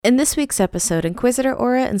In this week's episode, Inquisitor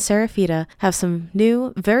Aura and Serephita have some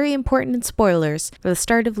new, very important spoilers for the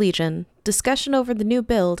start of Legion, discussion over the new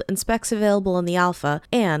build and specs available in the alpha,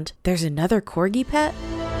 and there's another corgi pet?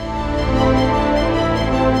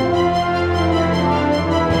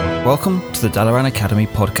 Welcome to the Dalaran Academy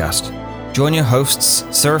podcast. Join your hosts,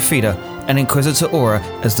 Serephita and Inquisitor Aura,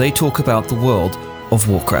 as they talk about the world of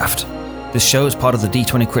Warcraft. This show is part of the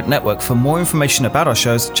D20 Crit network. For more information about our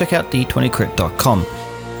shows, check out d20crit.com.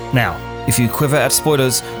 Now, if you quiver at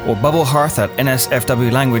spoilers or bubble hearth at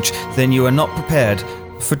NSFW language, then you are not prepared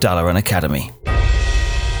for Dalaran Academy.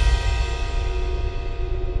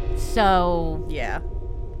 So... Yeah.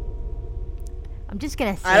 I'm just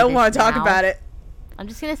gonna say I don't want to talk now. about it. I'm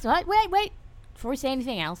just gonna... Wait. Before we say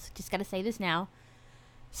anything else, just gotta say this now.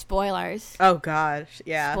 Spoilers. Oh gosh,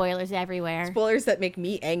 yeah. Spoilers everywhere. Spoilers that make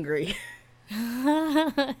me angry.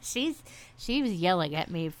 She was yelling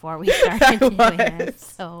at me before we started doing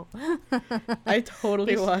this, so... I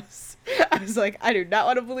totally was. I was like, I do not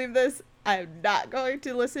want to believe this. I am not going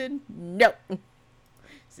to listen. No.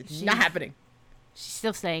 It's not happening. She's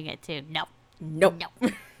still saying it, too. No. Nope. No.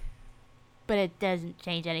 But it doesn't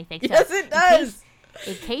change anything. So Yes, it does.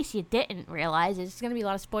 In case you didn't realize, there's going to be a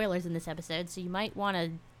lot of spoilers in this episode, so you might want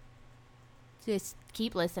to just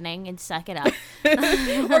keep listening and suck it up.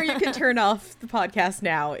 Or you can turn off the podcast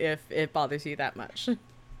now if it bothers you that much.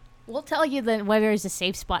 We'll tell you then whether there's a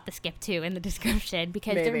safe spot to skip to in the description,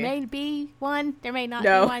 because Maybe. there may be one, there may not be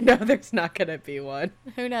one. No, there's not going to be one.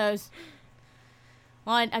 Who knows?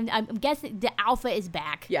 Well, I'm guessing the alpha is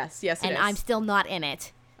back. Yes, it is. And I'm still not in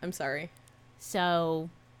it. I'm sorry.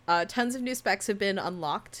 So... tons of new specs have been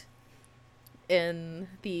unlocked in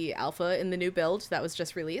the alpha in the new build that was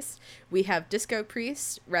just released. We have Disco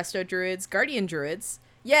Priest, Resto Druids, Guardian Druids.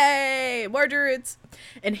 Yay! More Druids!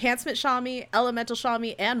 Enhancement Shami, Elemental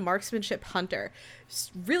Shami, and Marksmanship Hunter.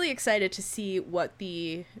 Just really excited to see what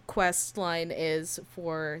the quest line is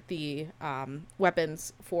for the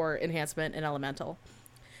weapons for Enhancement and Elemental.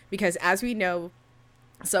 Because as we know,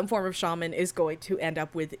 some form of shaman is going to end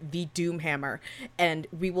up with the Doomhammer, and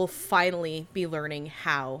we will finally be learning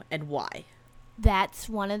how and why. That's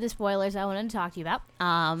one of the spoilers I wanted to talk to you about.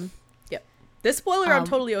 Yep. This spoiler I'm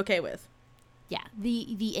totally okay with. Yeah.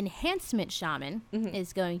 The enhancement shaman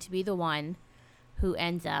is going to be the one who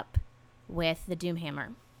ends up with the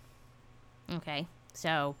Doomhammer. Okay.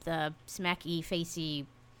 So the smacky, facey,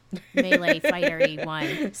 melee fightery one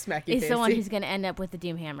is the one who's going to end up with the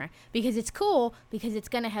Doomhammer, because it's cool, because it's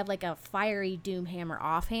going to have like a fiery Doomhammer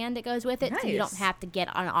offhand that goes with it. Nice. So you don't have to get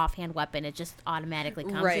an offhand weapon, it just automatically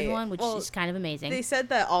comes with one, which is kind of amazing. They said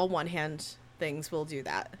that all one-hand things will do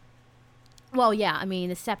that. Well, yeah, I mean,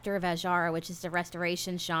 the Scepter of Azshara, which is the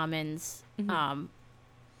Restoration Shaman's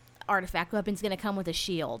artifact weapon, is going to come with a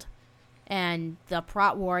shield, and the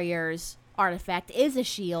Prot Warrior's artifact is a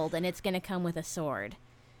shield, and it's going to come with a sword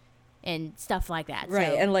and stuff like that. Right,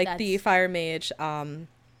 so and like the Fire Mage, Kael'thas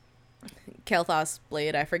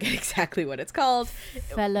Blade, I forget exactly what it's called.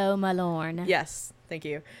 Fellow Malorn. Yes, thank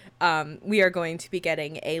you. We are going to be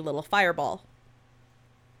getting a little fireball.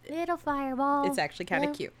 Little fireball. It's actually kind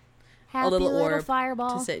of cute. Happy A little orb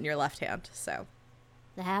fireball to sit in your left hand, so.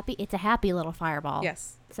 It's a happy little fireball.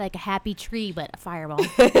 Yes. It's like a happy tree, but a fireball.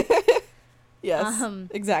 Yes,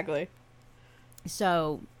 exactly.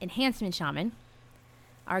 So, Enhancement Shaman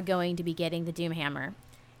are going to be getting the Doomhammer,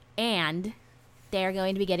 and they're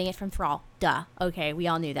going to be getting it from Thrall. Duh. Okay, we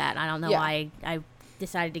all knew that. I don't know why I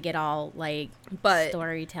decided to get all, like,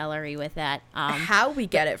 storytellery with that. How we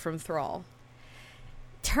get it from Thrall?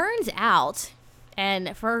 Turns out,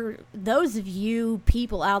 and for those of you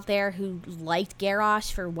people out there who liked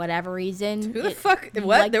Garrosh for whatever reason... Who the fuck?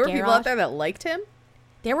 What? There were people out there that liked him?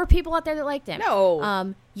 There were people out there that liked him.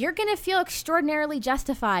 No. You're going to feel extraordinarily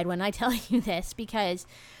justified when I tell you this, because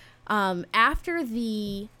after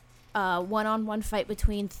the one-on-one fight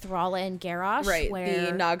between Thrall and Garrosh, right, where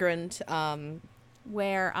the Nagrind, the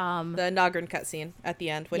Nagrind cutscene at the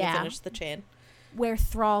end when he finished the chain, where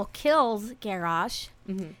Thrall kills Garrosh,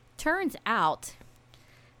 turns out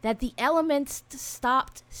that the elements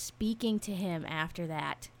stopped speaking to him after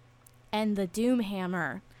that, and the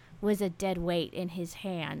Doomhammer was a dead weight in his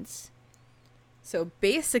hands. So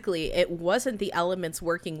basically, it wasn't the elements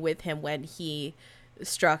working with him when he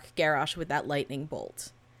struck Garrosh with that lightning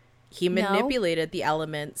bolt. He manipulated the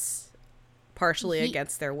elements partially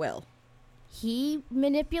against their will. He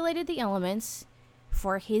manipulated the elements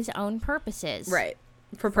for his own purposes. Right.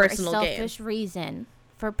 For personal gain. For a selfish reason.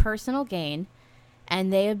 For personal gain.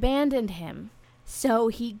 And they abandoned him. So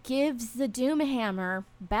he gives the Doomhammer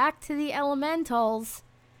back to the elementals,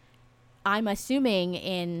 I'm assuming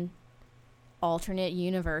in alternate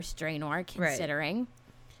universe Draenor, considering,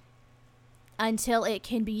 until it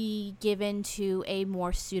can be given to a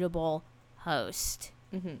more suitable host.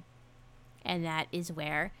 Mm-hmm. And that is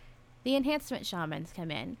where the enhancement shamans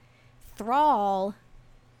come in. Thrall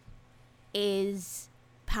is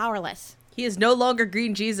powerless. He is no longer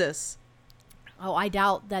Green Jesus. Oh, I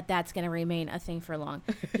doubt that that's going to remain a thing for long.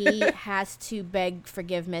 He has to beg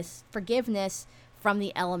forgiveness from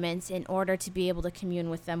the elements in order to be able to commune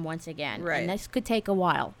with them once again. Right. And this could take a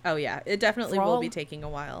while. Oh, yeah. It definitely will be taking a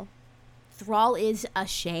while. Thrall is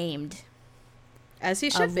ashamed. As he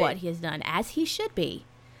should of be. What he has done. As he should be.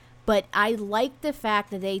 But I like the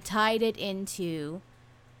fact that they tied it into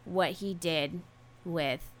what he did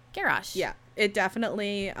with Garrosh. Yeah. It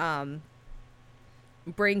definitely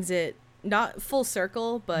brings it not full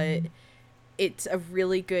circle, but it's a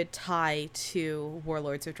really good tie to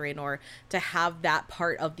Warlords of Draenor to have that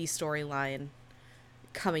part of the storyline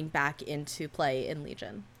coming back into play in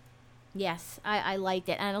Legion. Yes, I liked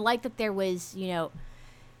it. And I like that there was,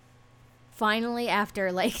 finally,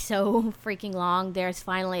 after like so freaking long, there's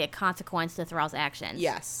finally a consequence to Thrall's actions.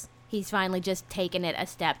 Yes. He's finally just taken it a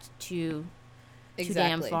step too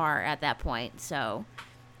damn far at that point. So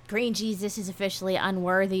Green Jesus is officially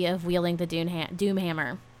unworthy of wielding the Doom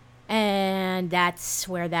Hammer. And that's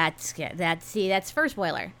where that's first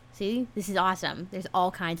spoiler. See, this is awesome. There's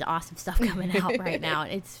all kinds of awesome stuff coming out right now.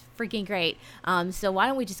 It's freaking great. So why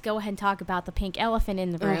don't we just go ahead and talk about the pink elephant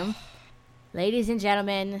in the room. Ladies and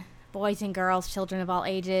gentlemen, boys and girls, children of all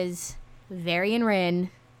ages, Varian Wrynn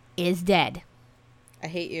is dead. I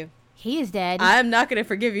hate you. He is dead. I'm not going to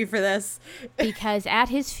forgive you for this. Because at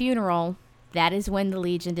his funeral, that is when the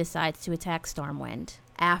Legion decides to attack Stormwind.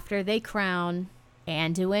 After they crown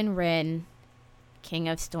Anduin Wrynn King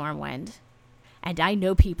of Stormwind. And I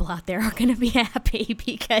know people out there are going to be happy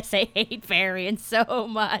because they hate Varian so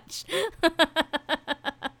much.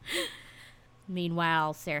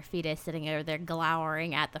 Meanwhile, Serephita is sitting over there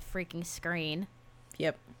glowering at the freaking screen.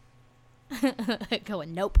 Yep.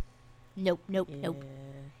 Going, nope. Nope.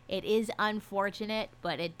 It is unfortunate,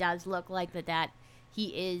 but it does look like that he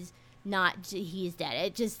is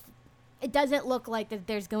dead. It doesn't look like that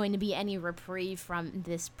there's going to be any reprieve from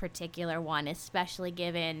this particular one, especially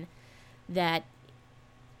given that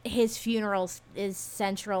his funeral is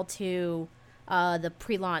central to the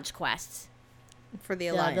pre-launch quests. For the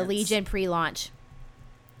Alliance. The Legion pre-launch.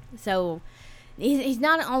 So, he's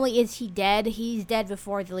not only is he dead, he's dead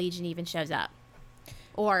before the Legion even shows up.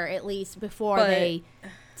 Or at least before they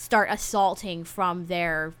start assaulting from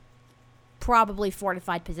their probably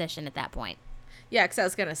fortified position at that point. Yeah, because I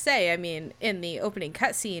was going to say, I mean, in the opening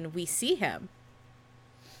cutscene, we see him.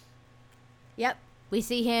 Yep. We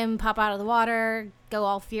see him pop out of the water, go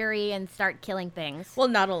all fury, and start killing things. Well,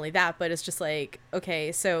 not only that, but it's just like,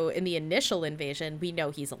 okay, so in the initial invasion, we know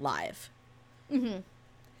he's alive. Mm-hmm.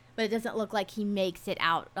 But it doesn't look like he makes it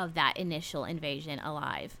out of that initial invasion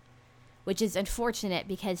alive. Which is unfortunate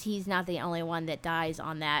because he's not the only one that dies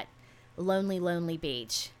on that lonely, lonely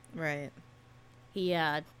beach. Right.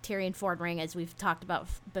 Tyrion Fordring, as we've talked about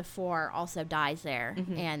before, also dies there.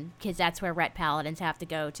 Mm-hmm. And because that's where Ret Paladins have to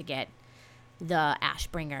go to get the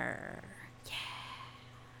Ashbringer. Yeah.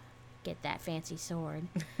 Get that fancy sword.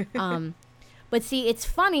 But see, it's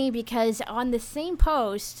funny because on the same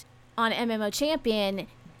post on MMO Champion,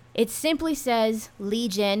 it simply says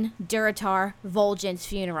Legion, Durotar, Vol'jin's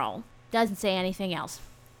funeral. Doesn't say anything else.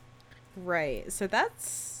 Right. So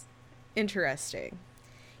that's interesting.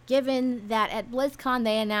 Given that at BlizzCon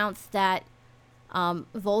they announced that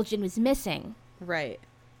Vol'jin was missing. Right.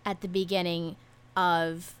 At the beginning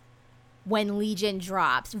of when Legion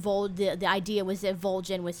drops. The idea was that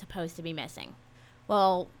Vol'jin was supposed to be missing.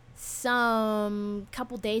 Well, some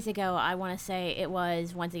couple days ago, I want to say it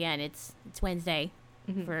was, once again, it's Wednesday.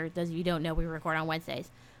 Mm-hmm. For those of you who don't know, we record on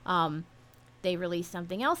Wednesdays. They released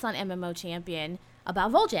something else on MMO Champion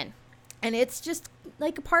about Vol'jin. And it's just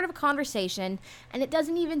like a part of a conversation, and it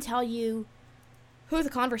doesn't even tell you who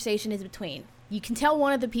the conversation is between. You can tell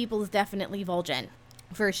one of the people is definitely Vol'jin,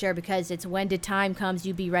 for sure, because it's when the time comes,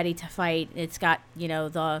 you be ready to fight. It's got,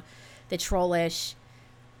 the trollish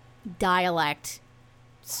dialect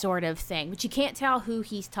sort of thing, but you can't tell who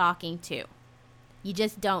he's talking to. You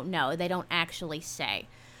just don't know. They don't actually say.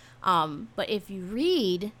 But if you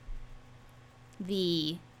read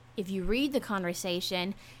the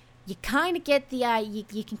conversation, you kind of get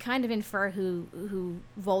you can kind of infer who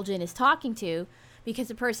Vol'jin is talking to, because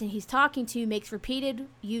the person he's talking to makes repeated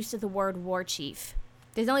use of the word war chief.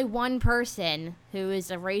 There's only one person who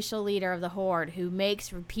is a racial leader of the Horde who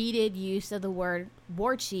makes repeated use of the word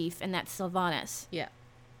war chief, and that's Sylvanas. Yeah.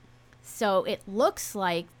 So it looks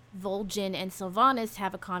like Vol'jin and Sylvanas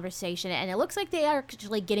have a conversation, and it looks like they are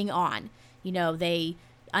actually getting on. You know, they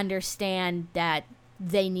understand that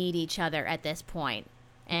they need each other at this point.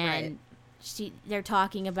 And they're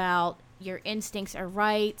talking about your instincts are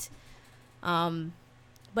right,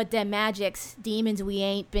 but them magics, demons we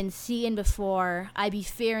ain't been seeing before. I be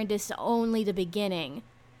fearing this only the beginning.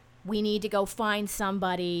 We need to go find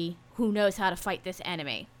somebody who knows how to fight this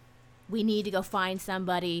enemy. We need to go find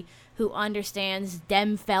somebody who understands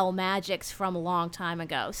them fell magics from a long time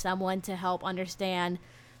ago. Someone to help understand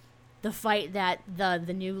the fight that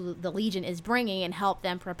the Legion is bringing and help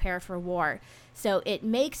them prepare for war. So it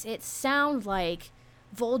makes it sound like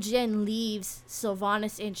Vol'jin leaves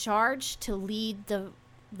Sylvanas in charge to lead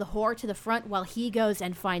the horde to the front while he goes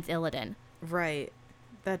and finds Illidan. Right.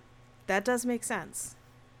 That does make sense.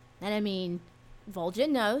 And I mean, Vol'jin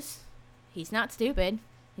knows. He's not stupid.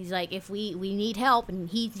 He's like, if we need help, and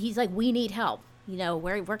he's like, we need help. You know,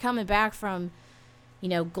 we're coming back from, you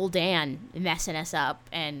know, Gul'dan messing us up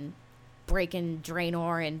and breaking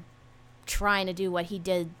Draenor and trying to do what he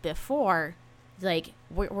did before. Like,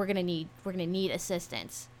 we're gonna need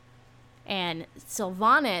assistance. And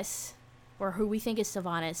Sylvanas, or who we think is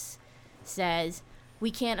Sylvanas, says, we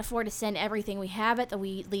can't afford to send everything we have at the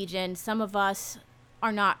Legion. Some of us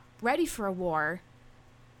are not ready for a war.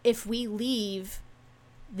 If we leave,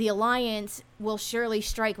 the Alliance will surely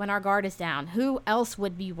strike when our guard is down. Who else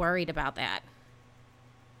would be worried about that?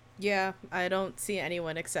 Yeah, I don't see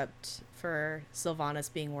anyone except for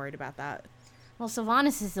Sylvanas being worried about that. Well,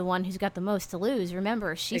 Sylvanas is the one who's got the most to lose.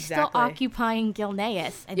 Remember, she's Exactly. still occupying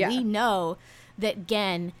Gilneas, and we know that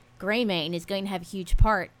Gen Greymane is going to have a huge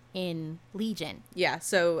part in Legion. Yeah,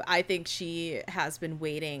 so I think she has been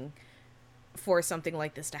waiting for something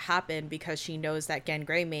like this to happen because she knows that Gen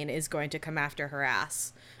Greymane is going to come after her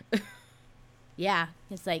ass. Yeah,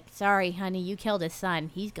 it's like, sorry, honey, you killed his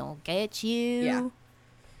son. He's gonna get you. Yeah.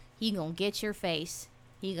 He gonna get your face.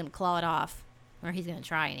 He's gonna claw it off. Or he's gonna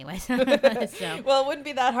try anyways. So. Well, it wouldn't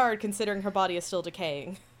be that hard considering her body is still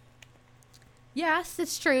decaying. Yes,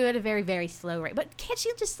 it's true, at a very, very slow rate. But can't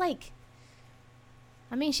she just, like...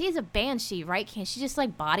 I mean, she's a banshee, right? Can't she just,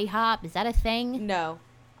 like, body hop? Is that a thing? No,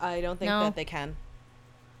 I don't think that they can.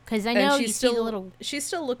 Because I know she's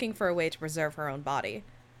still looking for a way to preserve her own body.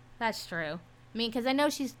 That's true. I mean, because I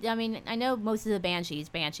know most of the banshees,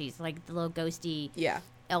 like the little ghosty,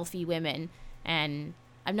 elfy women, and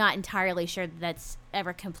I'm not entirely sure that's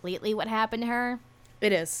ever completely what happened to her.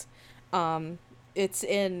 It is. It's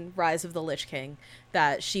in Rise of the Lich King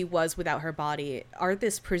that she was without her body.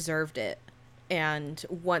 Arthas preserved it, and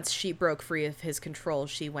once she broke free of his control,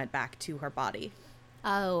 she went back to her body.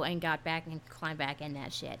 Oh, and got back and climbed back in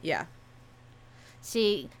that shit. Yeah.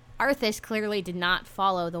 See, Arthas clearly did not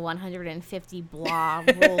follow the 150 blah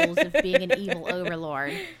rules of being an evil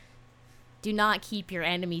overlord. Do not keep your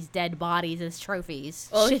enemies' dead bodies as trophies.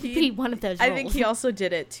 Well, should be one of those rules. I think he also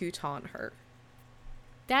did it to taunt her.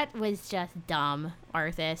 That was just dumb,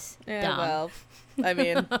 Arthas. Yeah, dumb. well, I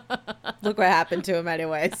mean, look what happened to him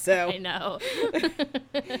anyway, so. I know.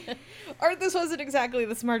 Arthas wasn't exactly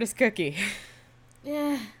the smartest cookie.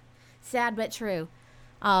 Yeah, sad but true.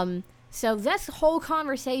 So this whole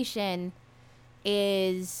conversation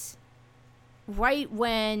is right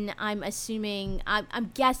when I'm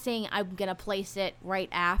guessing I'm gonna place it right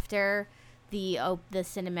after the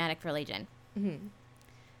cinematic for Legion. Mm-hmm.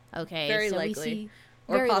 Okay, very so likely, we see,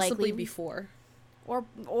 or possibly before,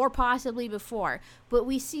 or possibly before. But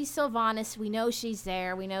we see Sylvanas. We know she's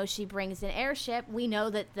there. We know she brings an airship. We know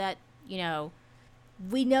that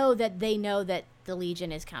we know that they know that the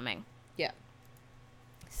Legion is coming. Yeah.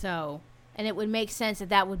 So, and it would make sense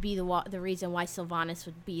that would be the reason why Sylvanas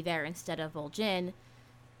would be there instead of Vol'jin,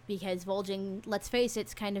 because Vol'jin, let's face it,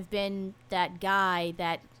 it's kind of been that guy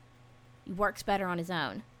that works better on his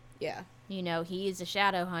own. Yeah. You know, he is a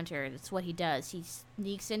shadow hunter. That's what he does. He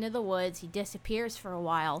sneaks into the woods. He disappears for a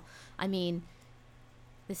while. I mean,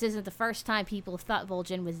 this isn't the first time people have thought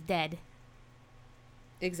Vol'jin was dead.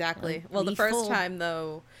 Exactly. Well, the first time,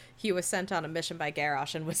 though, he was sent on a mission by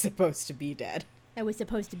Garrosh and was supposed to be dead. It was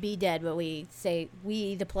supposed to be dead, but we,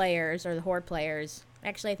 the players, or the Horde players,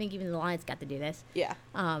 actually, I think even the Alliance got to do this. Yeah.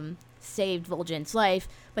 Saved Vol'jin's life,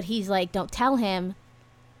 but he's like, don't tell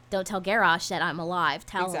Garrosh that I'm alive.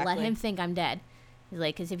 Let him think I'm dead. He's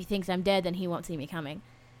like, because if he thinks I'm dead, then he won't see me coming.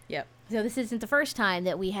 Yep. So this isn't the first time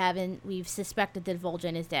that we've suspected that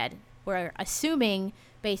Vol'jin is dead. We're assuming,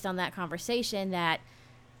 based on that conversation, that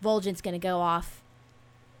Vol'jin's going to go off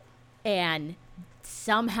and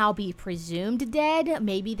somehow be presumed dead.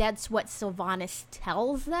 Maybe that's what Sylvanas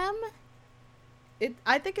tells them.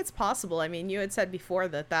 I think it's possible. I mean, you had said before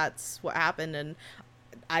that that's what happened, and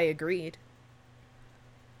I agreed.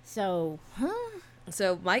 So,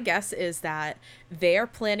 So my guess is that they're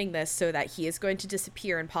planning this so that he is going to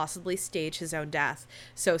disappear and possibly stage his own death,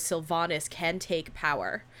 so Sylvanas can take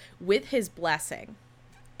power with his blessing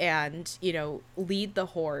and, you know, lead the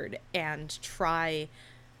Horde and try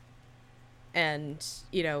and,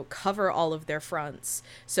 you know, cover all of their fronts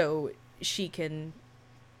so she can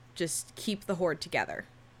just keep the Horde together,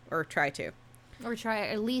 or try to. Or try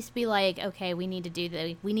at least be like, okay, we need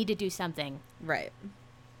to do something. Right.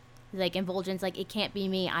 Like, Invulsion's like, it can't be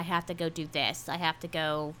me. I have to go do this. I have to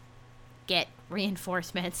go get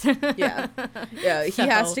reinforcements. Yeah. Yeah, he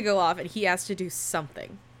has to go off and he has to do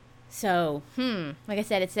something. So, like I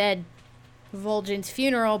said, it said Vol'jin's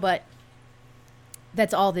funeral, but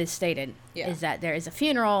that's all this stated. Yeah. Is that there is a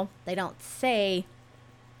funeral. They don't say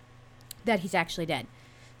that he's actually dead.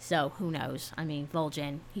 So, who knows? I mean,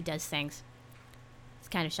 Vol'jin, he does things. It's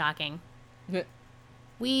kind of shocking. There's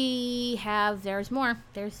more.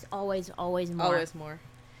 There's always more. Always more.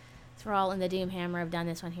 Thrall and the Doomhammer have done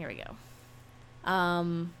this one. Here we go.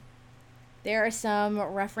 There are some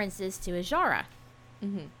references to Azshara.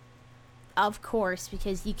 Mm-hmm. Of course,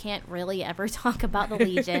 because you can't really ever talk about the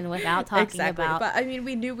Legion without talking about... But, I mean,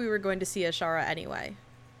 we knew we were going to see Azshara anyway.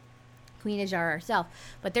 Queen Azshara herself.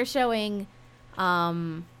 But they're showing,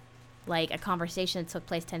 like, a conversation that took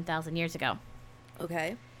place 10,000 years ago.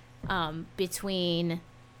 Okay. Between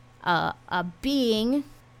a being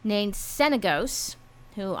named Senegos,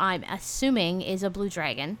 who I'm assuming is a blue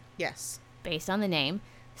dragon. Yes. Based on the name.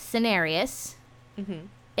 Cenarius. Mm-hmm.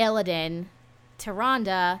 Illidan.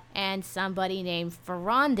 Tyrande, and somebody named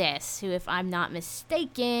Ferondis, who, if I'm not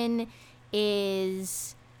mistaken,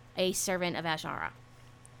 is a servant of Azshara.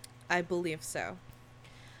 I believe so.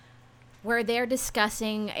 Where they're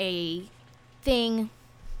discussing an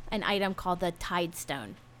item called the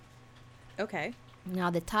Tidestone. Okay. Now,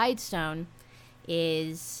 the Tidestone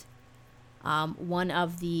is one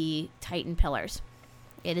of the Titan pillars.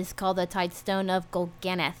 It is called the Tidestone of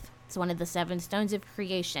Golganeth. It's one of the 7 stones of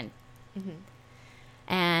creation. Mm-hmm.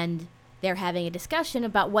 And they're having a discussion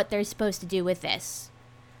about what they're supposed to do with this.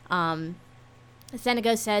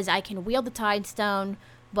 Senegos says, I can wield the Tidestone,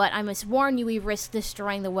 but I must warn you we risk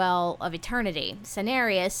destroying the Well of Eternity.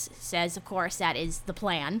 Cenarius says, of course, that is the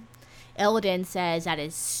plan. Illidan says, that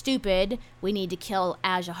is stupid. We need to kill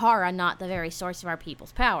Azshara, not the very source of our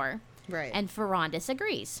people's power. Right. And Ferondis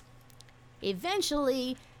agrees.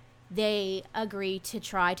 Eventually, they agree to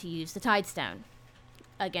try to use the Tidestone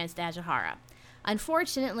against Azshara.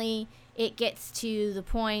 Unfortunately, it gets to the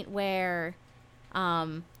point where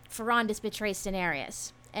Ferondis betrays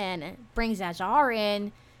Cenarius and brings Azshara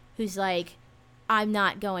in, who's like, I'm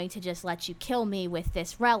not going to just let you kill me with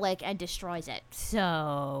this relic, and destroys it.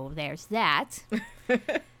 So, there's that.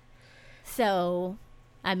 So,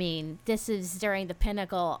 I mean, this is during the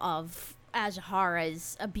pinnacle of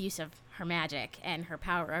Azshara's abuse of her magic and her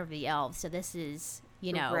power over the elves. So this is,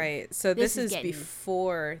 you know... Right. So this is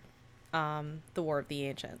before the War of the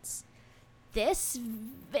Ancients. This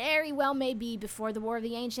very well may be before the War of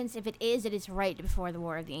the Ancients. If it is right before the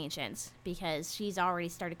War of the Ancients, because she's already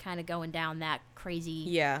started kind of going down that crazy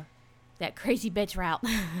bitch route.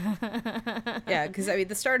 Yeah, because I mean,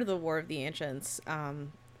 the start of the War of the Ancients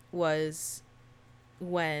was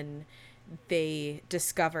when they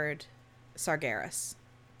discovered Sargeras,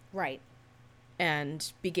 right,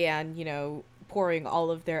 and began, you know, pouring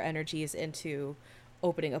all of their energies into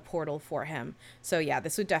opening a portal for him. So yeah,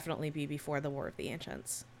 this would definitely be before the War of the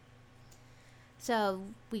Ancients. So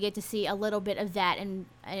we get to see a little bit of that, and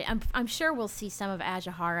I'm sure we'll see some of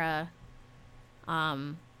Azshara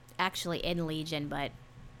actually in Legion, but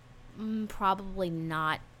probably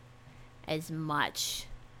not as much.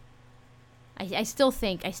 I still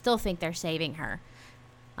think they're saving her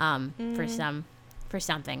for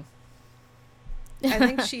something. I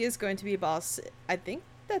think she is going to be a boss. I think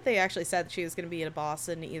that they actually said that she was going to be a boss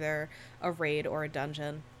in either a raid or a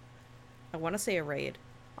dungeon. I want to say a raid.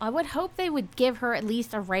 I would hope they would give her at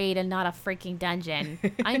least a raid and not a freaking dungeon.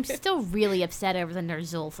 I'm still really upset over the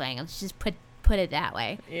Ner'zhul thing. Let's just put it that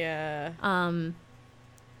way. Yeah.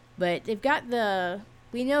 But they've got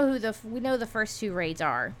we know the first 2 raids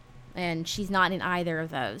are, and she's not in either of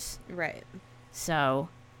those. Right. So,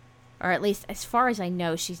 or at least as far as I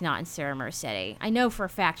know, she's not in Suramur City. I know for a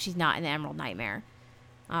fact she's not in the Emerald Nightmare.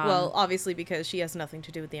 Well, obviously because she has nothing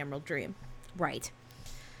to do with the Emerald Dream. Right.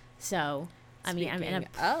 So,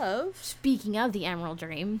 Speaking of the Emerald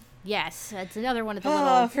Dream, yes, that's another one of the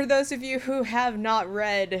little... For those of you who have not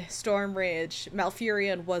read Stormrage,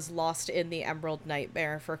 Malfurion was lost in the Emerald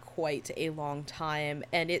Nightmare for quite a long time,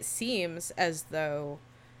 and it seems as though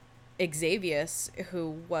Xavius,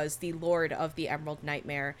 who was the Lord of the Emerald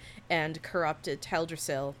Nightmare and corrupted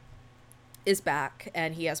Teldrassil, is back,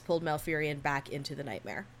 and he has pulled Malfurion back into the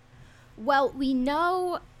nightmare. Well, we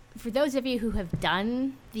know, for those of you who have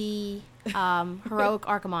done the heroic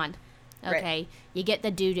Archimond, okay, Right. you get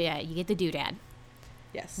the doodad.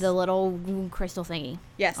 Yes. The little crystal thingy.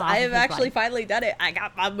 Yes, off I of have his actually body. finally done it. I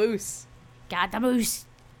got my moose. Got the moose.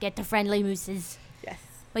 Get the friendly mooses. Yes.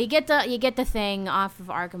 Well, you get the thing off of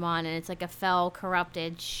Archimond, and it's like a fell,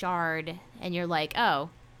 corrupted shard, and you're like, oh,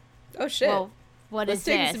 Oh shit. well, what Let's is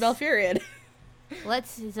take this? this to Malfurion.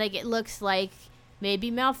 It's like, it looks like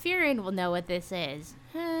maybe Malfurion will know what this is.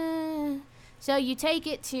 So you take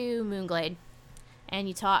it to Moonglade, and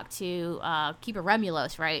you talk to Keeper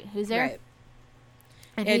Remulos, right? Who's there? Right.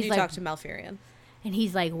 And he's you like, talk to Malfurion. and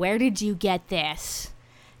he's like, where did you get this?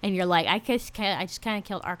 And you're like, I just kind of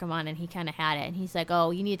killed Archimond, and he kind of had it. And he's like,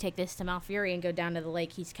 oh, you need to take this to Malfurion and go down to the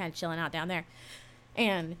lake. He's kind of chilling out down there.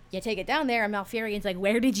 And you take it down there, and Malfurion's like,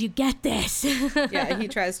 where did you get this? Yeah, he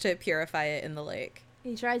tries to purify it in the lake.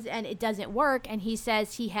 He tries, and it doesn't work. And he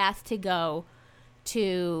says he has to go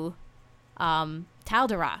to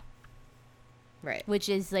Taldera, Right. which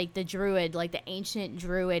is like the druid, like the ancient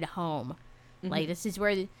druid home. Like, this is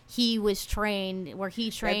where he was trained, where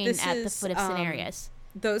he trained this at the is, foot of Cenarius.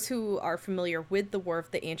 Those who are familiar with the War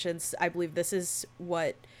of the Ancients, I believe this is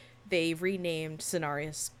what they renamed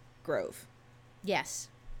Cenarius Grove, Yes.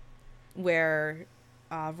 where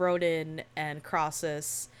Rodin and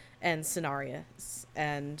Crossus and Cenarius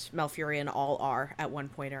and Malfurion all are at one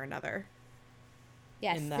point or another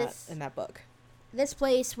Yes. in that book. This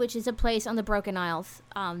place, which is a place on the Broken Isles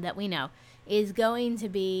that we know, is going to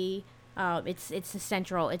be it's the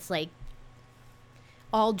central. It's like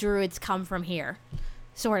all druids come from here,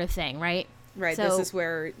 sort of thing, right? Right. So, This is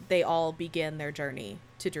where they all begin their journey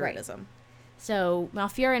to Druidism. So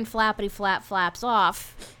Malfurion flaps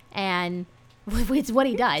off, and it's what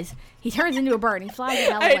he does. He turns into a bird. And he flies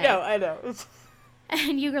the hell away. I know.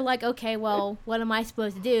 And you're like, okay, well, what am I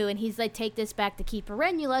supposed to do? And he's like, take this back to Keeper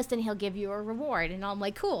Renulus, and he'll give you a reward. And I'm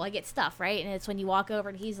like, cool, I get stuff, right? And it's when you walk over,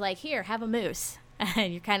 and he's like, here, have a moose.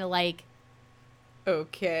 And you're kind of like,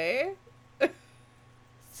 Okay.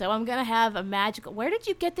 so I'm going to have a magical... Where did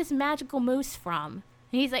you get this magical moose from?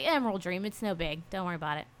 And he's like, Emerald Dream, it's no big. Don't worry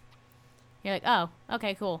about it. You're like, oh,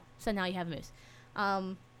 okay, cool. So now you have a moose.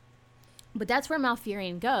 But that's where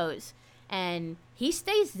Malfurion goes. And he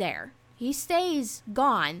stays there. He stays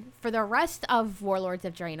gone for the rest of Warlords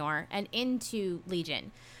of Draenor and into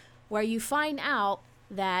Legion, where you find out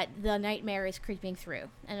that the nightmare is creeping through.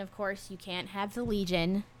 And of course, you can't have the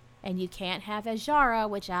Legion, and you can't have Azshara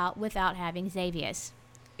without having Xavius.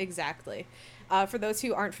 Exactly. For those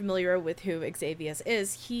who aren't familiar with who Xavius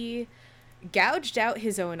is, he gouged out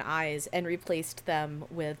his own eyes and replaced them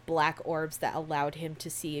with black orbs that allowed him to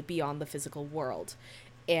see beyond the physical world.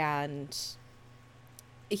 And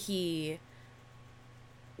he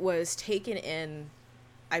was taken in,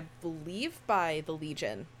 I believe, by the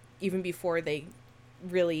Legion, even before they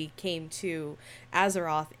really came to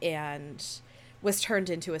Azeroth, and was turned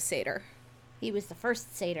into a satyr. He was the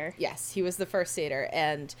first satyr. Yes, he was the first satyr,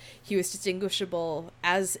 and he was distinguishable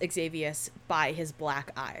as Xavius by his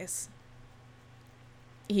black eyes.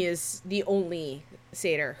 He is the only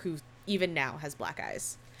satyr who even now has black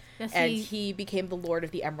eyes. Yes, And he became the Lord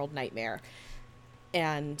of the Emerald Nightmare.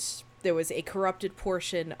 And there was a corrupted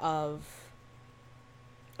portion of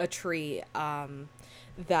a tree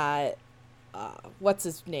that, what's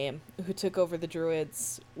his name, who took over the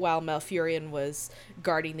druids while Malfurion was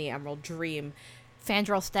guarding the Emerald Dream.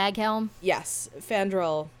 Fandral Staghelm. Yes,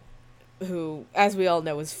 Fandral, who, as we all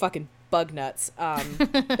know, is fucking bug nuts.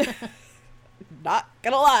 Not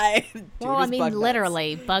gonna lie. Dude Well, I is mean, bug nuts.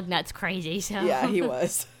 literally, Bugnut's crazy. So Yeah, he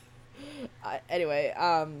was. Anyway,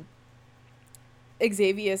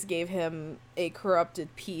 Xavius gave him a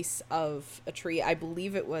corrupted piece of a tree. I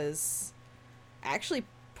believe it was actually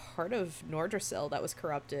part of Nordrassil that was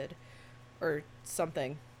corrupted or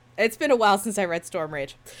something. It's been a while since I read Storm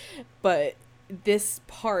Rage, but this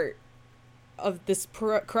part of this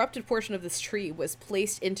corrupted portion of this tree was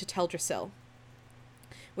placed into Teldrassil,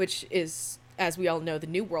 which is, as we all know, the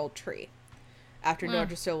New World tree, after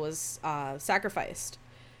Nordrassil was sacrificed.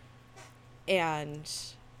 And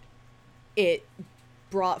it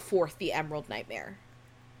brought forth the Emerald Nightmare.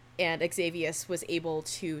 And Xavius was able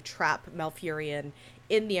to trap Malfurion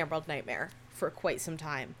in the Emerald Nightmare for quite some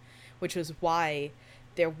time, which was why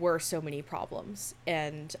there were so many problems.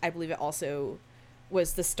 And I believe it also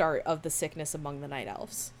was the start of the sickness among the Night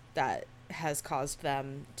Elves that has caused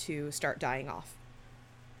them to start dying off.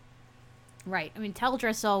 Right. I mean,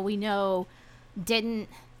 Teldrassil, we know, didn't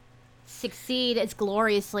succeed as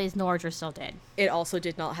gloriously as Nordrassil did. It also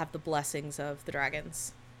did not have the blessings of the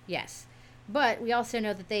dragons. Yes. But we also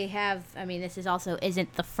know that they have, I mean, this is also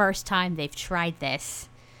isn't the first time they've tried this.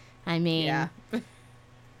 I mean, Yeah.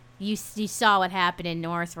 you saw what happened in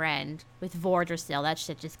Northrend with Vordrassil. That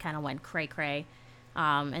shit just kind of went cray-cray.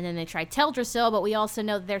 And then they tried Teldrassil, but we also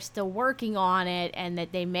know that they're still working on it and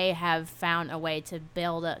that they may have found a way to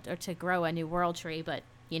build or to grow a new world tree. But,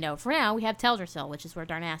 for now, we have Teldrassil, which is where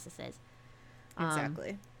Darnassus is.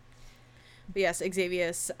 Exactly. But yes,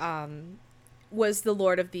 Xavius was the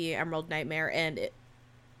Lord of the Emerald Nightmare, and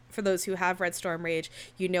for those who have read Storm Rage,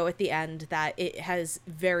 at the end that it has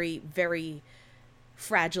very, very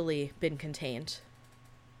fragilely been contained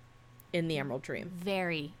in the Emerald Dream.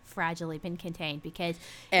 Very fragilely been contained, because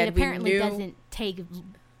and it apparently doesn't take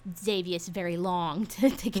Xavius very long to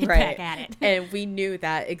get right. back at it. And we knew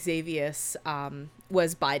that Xavius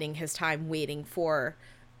was biding his time, waiting for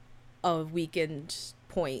a weakened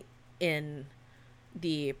point in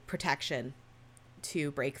the protection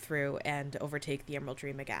to break through and overtake the Emerald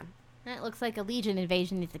Dream again. That looks like a Legion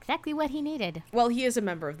invasion is exactly what he needed. Well, he is a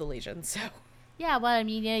member of the Legion, so... Yeah, well, I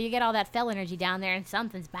mean, you get all that fell energy down there, and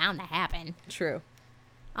something's bound to happen. True.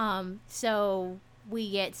 So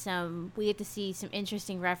we get to see some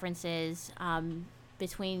interesting references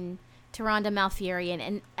between Tyrande Malfurion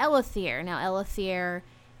and Elithir. Now, Elithir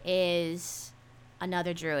is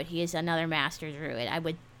another druid. He is another master druid.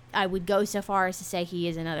 I would go so far as to say he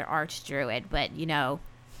is another arch druid, but who knows?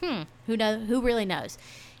 Who really knows?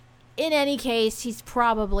 In any case, he's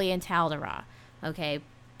probably in Taldera, okay?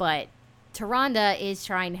 But Tyrande is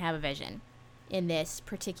trying to have a vision in this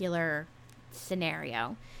particular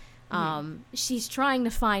scenario. She's trying to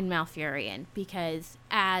find Malfurion because,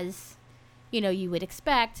 as you would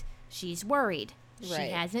expect, she's worried. Right. She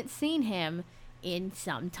hasn't seen him in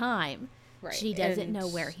some time. Right. She doesn't know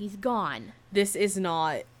where he's gone. This is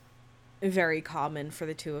not very common for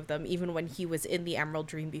the two of them. Even when he was in the Emerald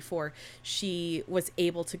Dream before, she was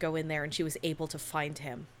able to go in there and she was able to find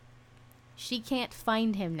him. She can't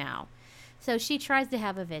find him now. So she tries to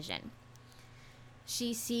have a vision.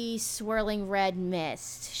 She sees swirling red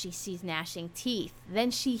mist. She sees gnashing teeth. Then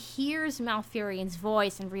she hears Malfurion's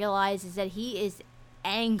voice and realizes that he is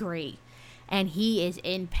angry and he is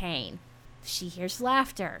in pain. She hears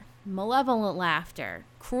laughter, malevolent laughter,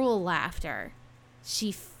 cruel laughter.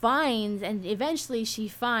 She finds the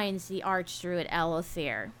Archdruid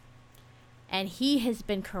Elithir. And he has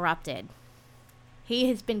been corrupted. He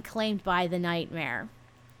has been claimed by the Nightmare.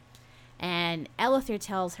 And Elithir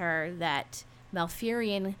tells her that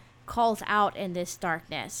Malfurion calls out in this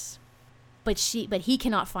darkness, but he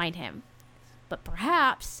cannot find him. But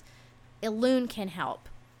perhaps Elune can help.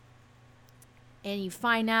 And you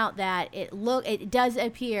find out that it does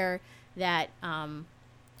appear that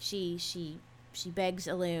she begs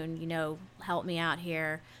Elune, help me out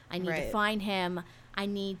here. I need to find him. I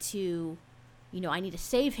need to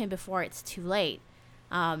save him before it's too late.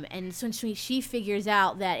 And so she figures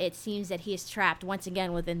out that it seems that he is trapped once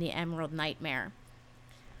again within the Emerald Nightmare.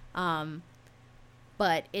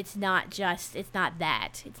 But it's not just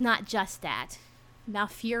that.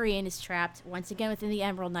 Malfurion is trapped once again within the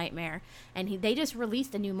Emerald Nightmare, and they just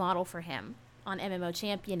released a new model for him on MMO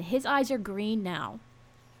Champion. His eyes are green now.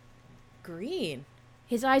 Green?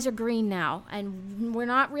 His eyes are green now, and we're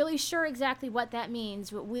not really sure exactly what that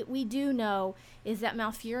means. What we do know is that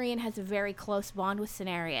Malfurion has a very close bond with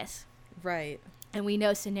Cenarius. Right. And we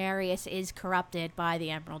know Cenarius is corrupted by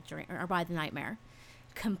the Emerald Dream, or by the Nightmare.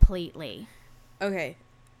 Completely. Okay.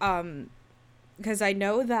 Because I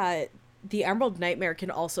know that the Emerald Nightmare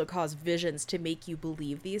can also cause visions to make you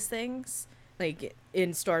believe these things. Like,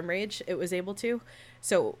 in Storm Rage, it was able to.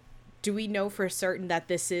 So, do we know for certain that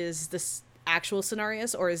this is this actual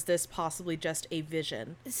Cenarius, or is this possibly just a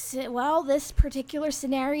vision? Well, this particular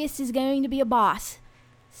Cenarius is going to be a boss.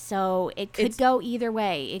 So, it could go either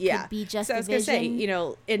way. It could be just a vision. So I was going to say,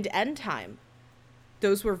 in End Time,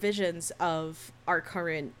 those were visions of our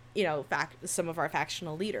current, some of our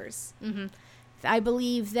factional leaders. Mm-hmm. I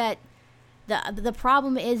believe that the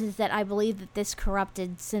problem is that I believe that this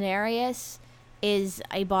corrupted Cenarius is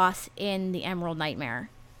a boss in the Emerald Nightmare,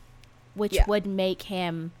 which would make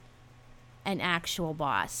him an actual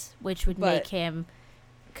boss, which would make him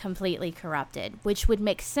completely corrupted, which would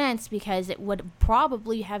make sense because it would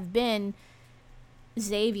probably have been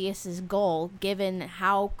Xavius's goal, given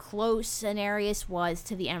how close Cenarius was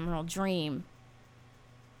to the Emerald Dream.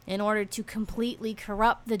 In order to completely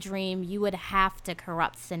corrupt the dream, you would have to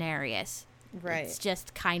corrupt Cenarius. Right. It's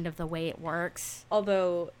just kind of the way it works.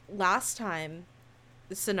 Although last time,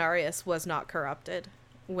 Cenarius was not corrupted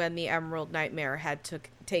when the Emerald Nightmare had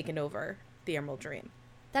taken over the Emerald Dream.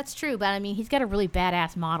 That's true, but I mean, he's got a really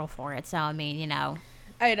badass model for it, so I mean, you know.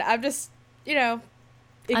 I'm just, you know.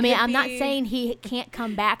 I mean, I'm not saying he can't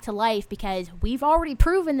come back to life, because we've already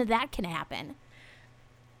proven that can happen.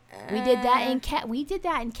 We did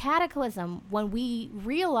that in Cataclysm when we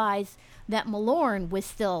realized that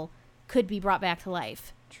Malorn could be brought back to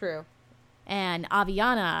life. True. And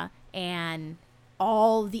Aviana and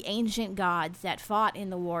all the ancient gods that fought in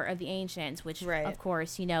the War of the Ancients, which of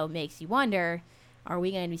course, you know, makes you wonder, are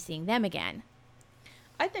we going to be seeing them again?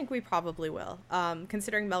 I think we probably will.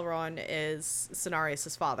 Considering Melron is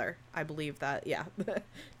Cenarius' father, I believe that,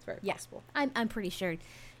 it's very possible. I'm pretty sure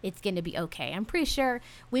it's going to be okay. I'm pretty sure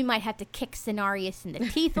we might have to kick Cenarius in the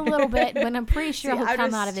teeth a little bit, but I'm pretty sure he'll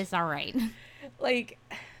come out of this all right. Like,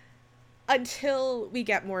 until we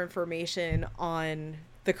get more information on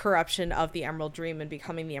the corruption of the Emerald Dream and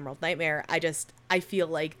becoming the Emerald Nightmare, I feel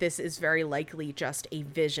like this is very likely just a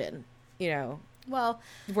vision, you know? Well,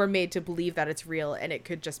 we're made to believe that it's real, and it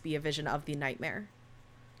could just be a vision of the nightmare.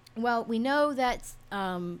 Well, we know that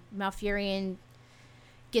Malfurion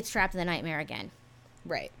gets trapped in the nightmare again.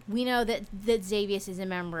 Right. We know that Xavius is a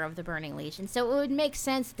member of the Burning Legion, so it would make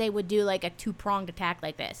sense they would do like a two-pronged attack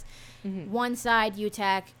like this. Mm-hmm. One side, you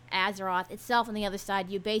attack Azeroth itself, and the other side,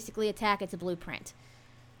 you basically attack its blueprint.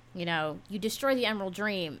 You know, you destroy the Emerald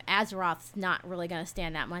Dream, Azeroth's not really going to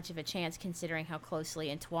stand that much of a chance, considering how closely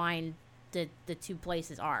entwined the two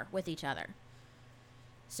places are with each other.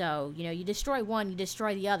 So, you know, you destroy one, you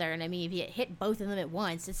destroy the other, and I mean, if you hit both of them at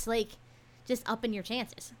once, it's like just upping your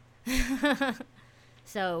chances.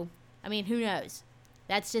 So, I mean, who knows?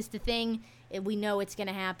 That's just the thing. We know it's going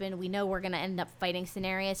to happen. We know we're going to end up fighting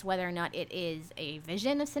Cenarius, whether or not it is a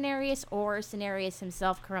vision of Cenarius or Cenarius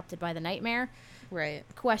himself corrupted by the nightmare. Right.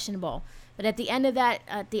 Questionable. But at the end of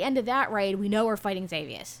that raid, we know we're fighting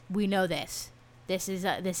Xavius. We know this. This is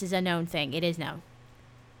a known thing. It is known.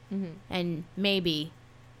 Mm-hmm. And maybe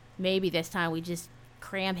this time we just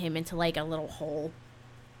cram him into like a little hole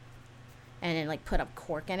and then like put a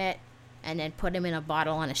cork in it and then put him in a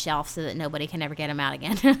bottle on a shelf so that nobody can ever get him out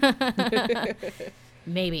again.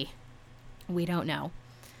 Maybe. We don't know.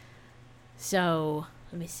 So,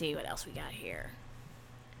 let me see what else we got here.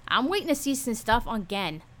 I'm waiting to see some stuff on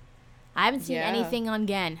Gen. I haven't seen anything on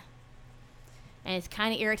Gen. And it's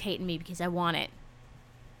kind of irritating me because I want it.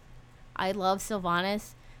 I love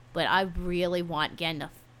Sylvanas, but I really want Gen to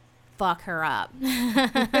fuck her up.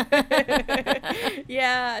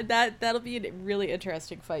 Yeah, that'll be a really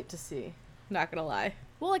interesting fight to see. Not gonna lie.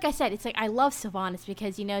 Well, like I said, it's like I love Sylvanas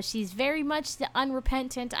because, you know, she's very much the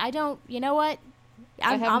unrepentant. You know what?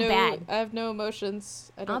 I'm bad. I have no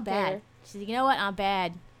emotions. I don't care. Bad. She's like, you know what? I'm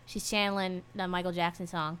bad. She's channeling the Michael Jackson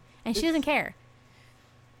song. And she doesn't care.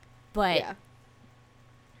 But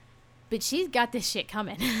she's got this shit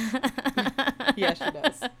coming. Yeah, she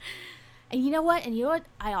does. And you know what?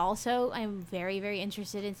 I'm very, very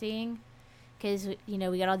interested in seeing. Because, you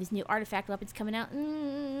know, we got all these new artifact weapons coming out.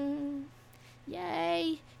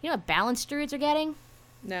 Yay. You know what balanced druids are getting?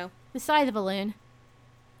 No. The size of a balloon.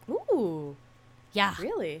 Ooh. Yeah.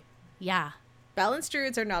 Really? Yeah. Balanced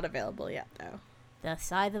druids are not available yet, though. The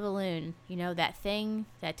size of a balloon. You know, that thing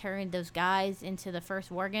that turned those guys into the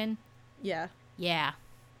first Worgen? Yeah. Yeah.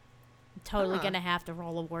 I'm totally going to have to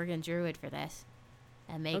roll a Worgen druid for this.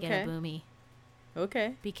 And make it a boomy.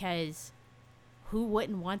 Okay. Because who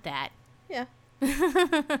wouldn't want that? Yeah.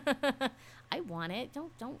 I want it.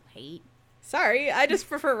 Don't hate. Sorry, I just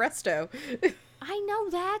prefer Resto. I know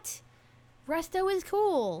that. Resto is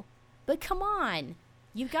cool. But come on.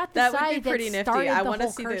 You've got the side that started the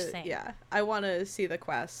whole curse thing. Yeah, I want to see the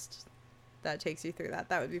quest that takes you through that.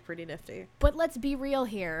 That would be pretty nifty. But let's be real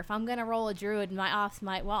here. If I'm gonna roll a druid, my offs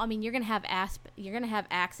might. Well, I mean, you're gonna have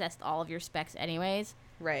access to all of your specs anyways.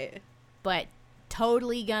 Right. But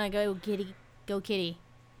totally gonna go kitty.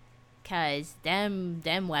 Cause them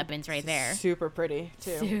weapons right there. Super pretty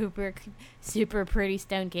too. Super pretty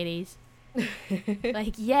stone kitties.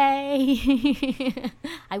 Like, yay.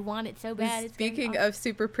 I want it so bad. Speaking of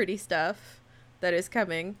super pretty stuff that is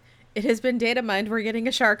coming, it has been data mined we're getting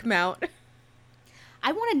a shark mount.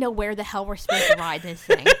 I want to know where the hell we're supposed to ride this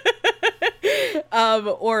thing.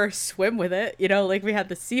 Or swim with it, you know, like we had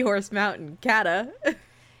the seahorse mount in Kata.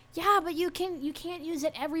 Yeah, but you can't use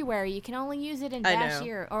it everywhere. You can only use it in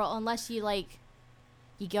Bashir, or unless you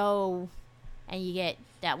you go and you get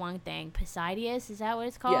that one thing, Poseidius, is that what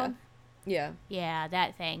it's called? Yeah. Yeah,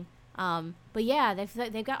 that thing. But yeah,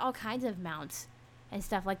 they've got all kinds of mounts and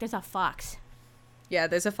stuff. Like there's a fox. Yeah,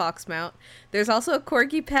 there's a fox mount. There's also a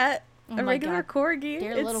corgi pet, Oh a my regular God. corgi.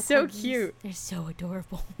 They're It's little so corgis. cute. They're so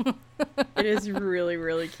adorable. It is really,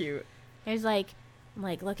 really cute. There's like, I'm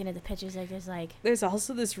like looking at the pictures, like there's like, There's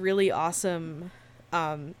also this really awesome,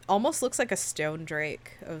 almost looks like a stone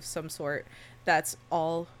drake of some sort that's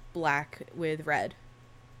all black with red.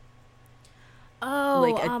 oh,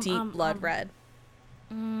 Like a deep blood red.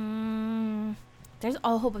 There's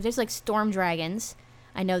a whole bunch. There's like storm dragons.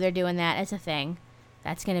 I know they're doing that as a thing.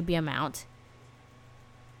 That's gonna be a mount.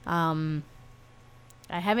 I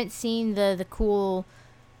haven't seen the cool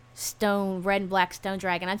red and black stone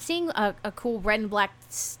dragon. I'm seeing a cool red and black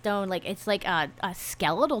stone, like it's like a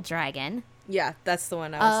skeletal dragon. Yeah, that's the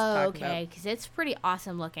one I was talking okay, about. because it's pretty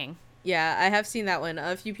awesome looking. Yeah, I have seen that one.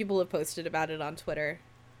 A few people have posted about it on Twitter.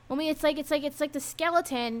 I mean, it's like the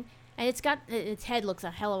skeleton, and its head looks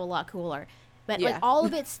a hell of a lot cooler. But Yeah. like all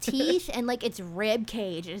of its teeth and like its rib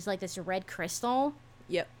cage is like this red crystal.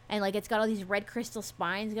 Yep. And like it's got all these red crystal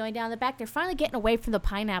spines going down the back. They're finally getting away from the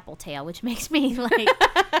pineapple tail, which makes me like,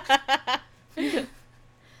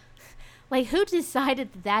 like who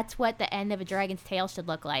decided that that's what the end of a dragon's tail should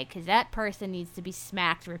look like? Because that person needs to be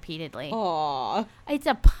smacked repeatedly. Aww. It's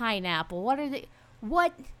a pineapple. What are they?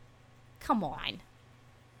 What? Come on.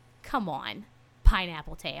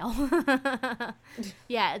 Pineapple tail.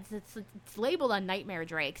 Yeah, it's labeled on Nightmare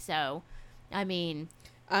Drake, so I mean,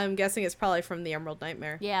 I'm guessing it's probably from the Emerald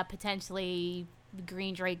Nightmare. yeah, potentially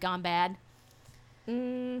Green Drake gone bad.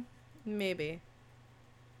 Maybe.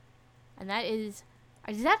 And that is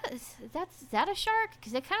that a shark?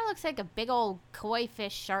 Because it kind of looks like a big old koi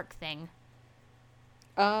fish shark thing.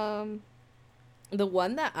 The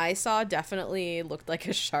one that I saw definitely looked like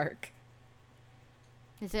a shark.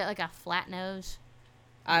 Is it like a flat nose?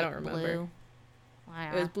 I don't remember. Blue. I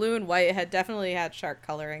don't It was know. blue and white. It had definitely had shark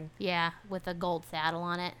coloring. Yeah, with a gold saddle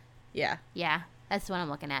on it. Yeah. Yeah, that's what I'm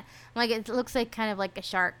looking at. Like it looks like kind of like a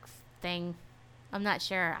shark thing. I'm not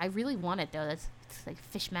sure. I really want it though. It's like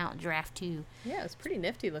Fish Mountain Draft 2. Yeah, it was pretty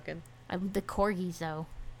nifty looking. The corgis though.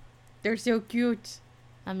 They're so cute.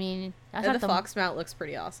 I mean, I And thought the fox mount looks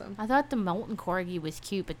pretty awesome. I thought the molten corgi was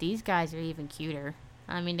cute, but these guys are even cuter.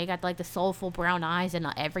 I mean, they got like the soulful brown eyes and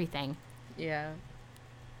everything. Yeah.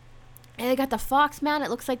 And they got the fox mount. It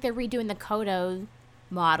looks like they're redoing the Kodo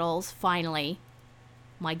models finally.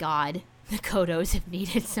 My God, the Kodos have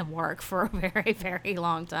needed some work for a very, very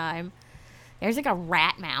long time. There's like a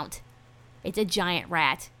rat mount. It's a giant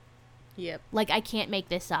rat. Yep. Like, I can't make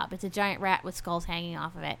this up. It's a giant rat with skulls hanging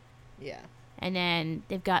off of it. Yeah. And then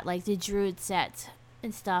they've got like the druid sets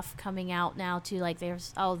and stuff coming out now too. Like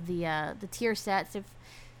there's all the tier sets.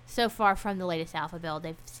 So far from the latest alpha build,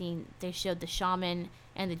 they showed the shaman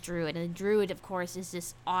and the druid. And the druid, of course, is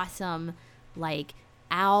this awesome like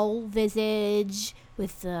owl visage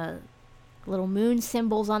with the little moon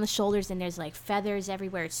symbols on the shoulders, and there's like feathers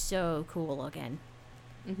everywhere. It's so cool looking.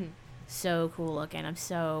 Mm-hmm. So cool looking. I'm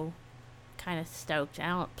so kind of stoked.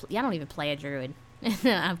 I don't even play a druid.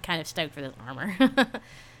 I'm kind of stoked for this armor. I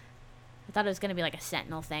thought it was going to be like a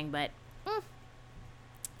sentinel thing, but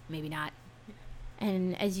maybe not.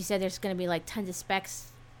 And as you said, there's going to be like tons of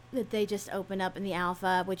specs that they just open up in the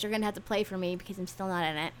alpha, which you're going to have to play for me because I'm still not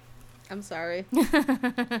in it. I'm sorry.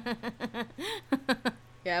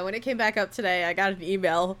 Yeah, when it came back up today, I got an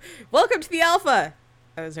email. Welcome to the alpha.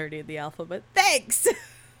 I was already in the alpha, but thanks.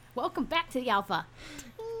 Welcome back to the alpha.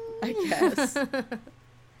 I guess.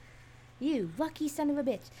 You lucky son of a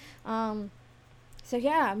bitch. So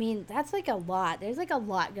yeah, I mean, that's like a lot. There's like a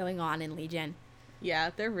lot going on in Legion.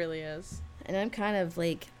 Yeah, there really is. And I'm kind of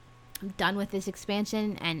like, I'm done with this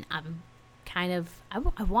expansion, and I'm kind of, I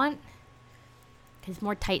want, because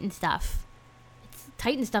more Titan stuff.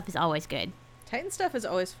 Titan stuff is always good. Titan stuff is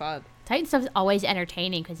always fun. Titan stuff is always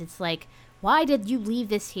entertaining, because it's like, why did you leave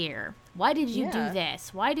this here? Why did you Yeah. do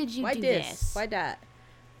this? Why did you Why do this? this? Why that?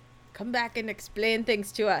 Come back and explain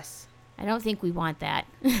things to us. I don't think we want that.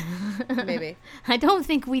 Maybe. I don't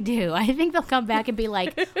think we do. I think they'll come back and be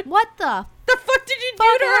like, what the The fuck did you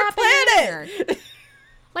fuck do to our happened planet? here?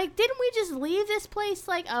 Like, didn't we just leave this place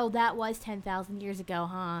like, oh, that was 10,000 years ago,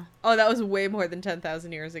 huh? Oh, that was way more than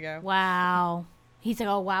 10,000 years ago. Wow. He's like,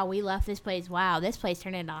 oh, wow, we left this place. Wow, this place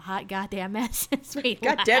turned into a hot goddamn mess since we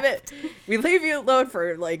God left. damn it. We leave you alone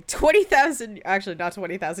for like 20,000, actually not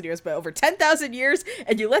 20,000 years, but over 10,000 years,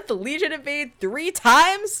 and you let the Legion invade 3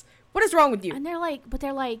 times? What is wrong with you? And they're like,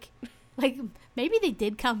 maybe they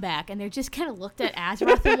did come back, and they're just kind of looked at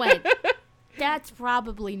Azeroth and went, that's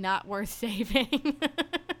probably not worth saving.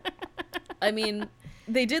 I mean,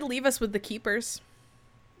 they did leave us with the Keepers.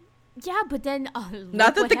 Yeah, but then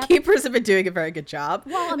not that the keepers have been doing a very good job.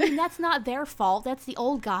 Well, I mean, that's not their fault. That's the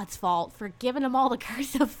old god's fault for giving them all the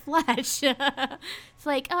curse of flesh. It's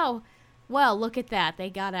like, oh, well, look at that. They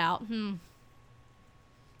got out.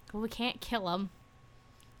 Well, we can't kill them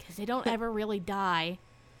because they don't ever really die.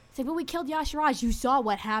 It's like, well, we killed Yasharaj. You saw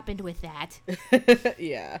what happened with that.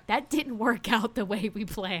 Yeah. That didn't work out the way we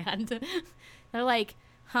planned. They're like,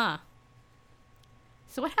 huh.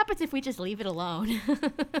 So what happens if we just leave it alone?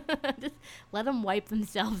 Just let them wipe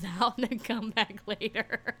themselves out and then come back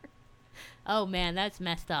later. Oh, man, that's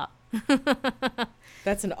messed up.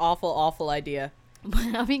 That's an awful, awful idea.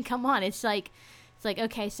 But, I mean, come on. It's like,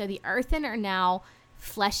 okay, so the earthen are now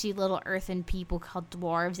fleshy little earthen people called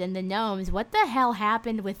dwarves, and the gnomes, what the hell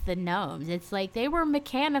happened with the gnomes? It's like they were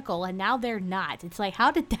mechanical, and now they're not. It's like,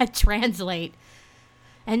 how did that translate?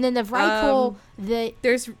 And then the Vrykul,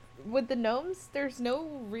 with the gnomes, there's no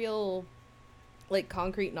real, like,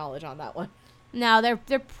 concrete knowledge on that one. No,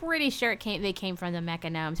 they're pretty sure they came from the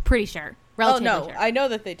mecha gnomes. Pretty sure. Relatively sure. I know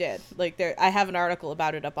that they did. Like, I have an article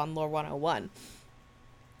about it up on Lore 101.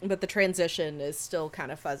 But the transition is still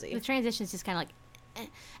kind of fuzzy. The transition is just kind of like, eh.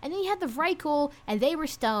 And then you had the Vrykul, and they were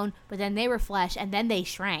stone, but then they were flesh, and then they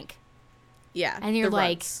shrank. Yeah, and you're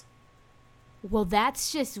like, runts. Well,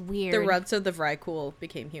 that's just weird. The runts of the Vrykul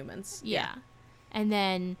became humans. Yeah. And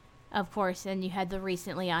then, of course, then you had the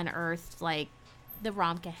recently unearthed, like, the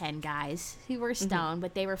Romka hen guys, who were stone,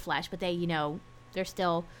 but they were flesh, but they, they're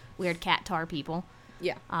still weird cat tar people.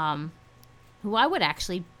 Yeah. Who I would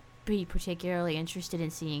actually be particularly interested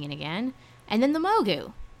in seeing it again. And then the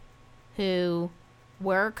Mogu, who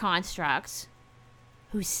were constructs,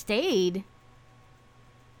 who stayed.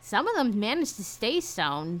 Some of them managed to stay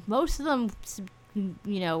stone. Most of them,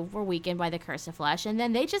 were weakened by the curse of flesh. And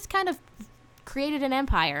then they just kind of created an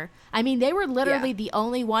empire. I mean, they were literally the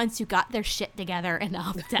only ones who got their shit together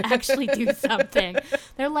enough to actually do something.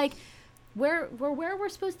 They're like, we're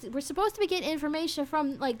supposed to be getting information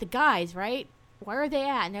from, like, the guys, right? Where are they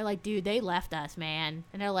at? And they're like, dude, they left us, man.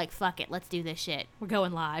 And they're like, fuck it, let's do this shit. We're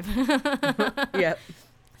going live. Yep.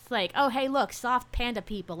 It's like, oh, hey, look, soft panda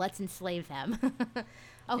people, let's enslave them.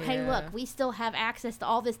 Oh, hey, look, we still have access to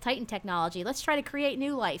all this Titan technology. Let's try to create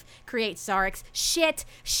new life. Create Sarix. Shit.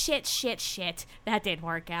 That didn't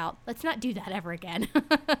work out. Let's not do that ever again.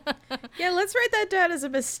 Yeah, let's write that down as a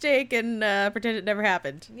mistake and pretend it never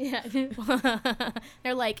happened. Yeah.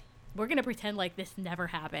 They're like, we're going to pretend like this never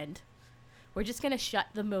happened. We're just going to shut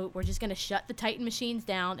the moat. We're just going to shut the Titan machines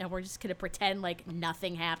down, and we're just going to pretend like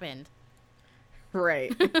nothing happened.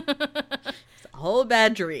 Right. It's all a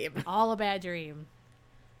bad dream. All a bad dream.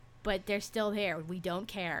 But they're still there. We don't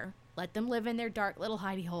care. Let them live in their dark little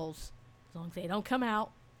hidey holes. As long as they don't come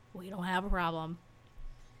out, we don't have a problem.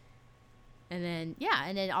 And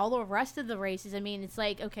then all the rest of the races, I mean, it's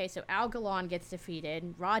like, okay, so Algalon gets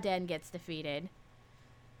defeated. Raden gets defeated.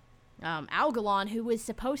 Algalon, who was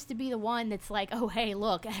supposed to be the one that's like, oh, hey,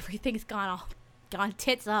 look, everything's gone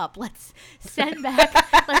tits up. Let's send back.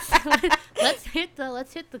 let's hit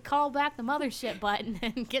the call back the mothership button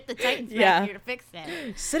and get the Titans back here to fix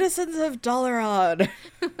it. Citizens of Dalaran.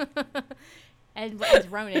 And as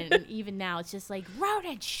Ronan, and even now, it's just like,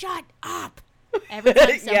 Ronan, shut up. Every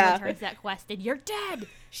time someone turns that question, you're dead.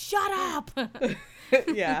 Shut up.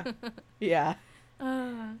 Yeah.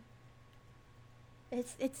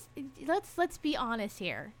 Let's be honest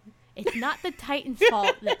here. It's not the Titan's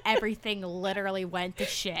fault that everything literally went to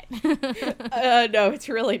shit. No, it's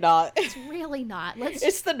really not. It's really not.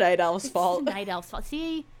 It's the Night Elves' fault. Night Elves' fault.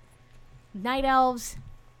 See? Night Elves,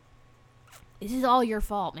 this is all your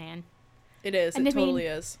fault, man. It is. It totally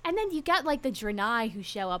is. And then you got, like, the Draenei who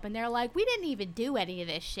show up, and they're like, we didn't even do any of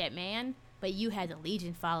this shit, man. But you had the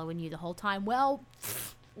Legion following you the whole time. Well,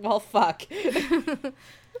 fuck.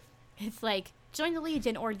 It's like, join the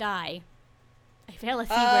Legion or die. I fail to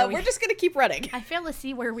see where we're just gonna keep running. I fail to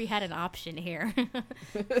see where we had an option here.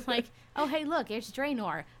 It's like, oh, hey, look, there's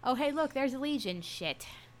Draenor. Oh, hey, look, there's Legion. Shit.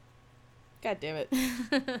 God damn it.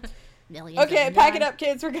 Millions. Okay, pack it up,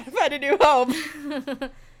 kids. We're gonna find a new home.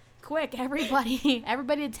 Quick, everybody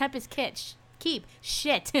to Tempest Kitsch. Keep.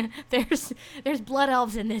 Shit. There's blood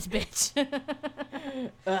elves in this bitch.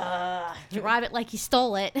 Drive it like you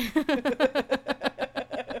stole it.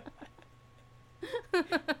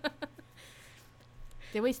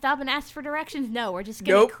 Did we stop and ask for directions? No, we're just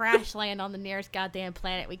gonna crash land on the nearest goddamn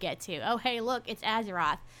planet we get to. Oh, hey, look, it's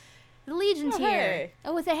Azeroth. The Legion's here. Hey.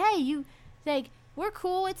 Oh, it's like, we're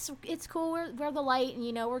cool. It's cool. We're the light, and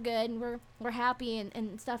we're good, and we're happy,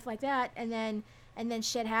 and stuff like that. And then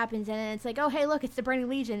shit happens, and then it's like, oh, hey, look, it's the Burning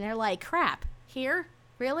Legion. And they're like, crap, here,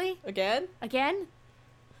 really? Again?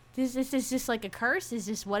 This is just like a curse? Is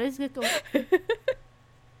this, what is it going?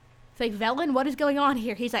 It's like, Velen, what is going on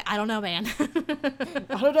here? He's like, I don't know, man.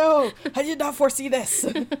 I don't know. I did not foresee this.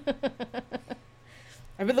 I've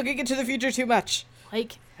been looking into the future too much.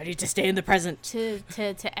 Like, I need to stay in the present. To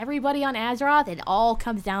everybody on Azeroth, it all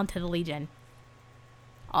comes down to the Legion.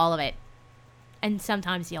 All of it. And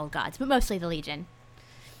sometimes the old gods, but mostly the Legion.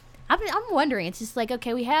 I'm wondering, it's just like,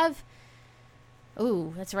 okay, we have...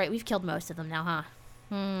 Ooh, that's right, we've killed most of them now, huh?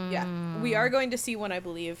 Yeah, we are going to see one, I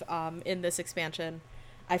believe, in this expansion.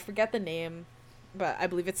 I forget the name, but I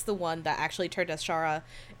believe it's the one that actually turned Ashara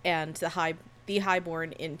and the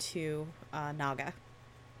Highborn into Naga.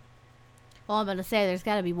 Well, I'm going to say there's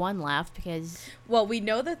got to be one left because... Well, we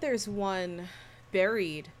know that there's one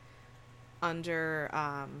buried under...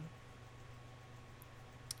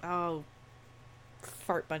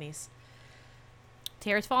 fart bunnies.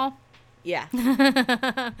 Tears Fall? Yeah.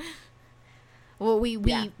 Well, we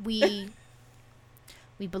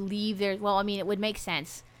believe there's... Well, I mean, it would make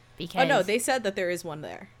sense because... Oh, no, they said that there is one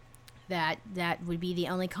there. That would be the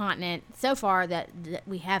only continent so far that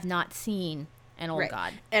we have not seen an old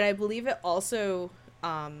god. And I believe it also...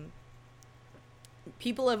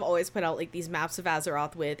 people have always put out, like, these maps of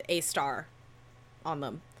Azeroth with a star on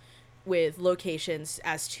them, with locations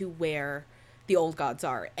as to where the old gods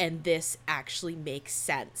are. And this actually makes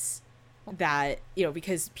sense. That, you know,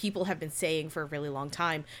 because people have been saying for a really long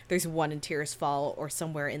time, there's one in Tears Fall or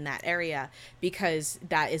somewhere in that area, because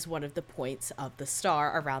that is one of the points of the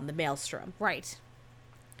star around the Maelstrom. Right.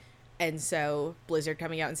 And so Blizzard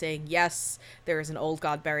coming out and saying, yes, there is an old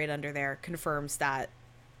god buried under there, confirms that,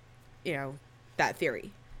 you know, that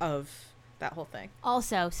theory of that whole thing.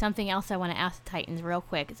 Also, something else I want to ask the Titans real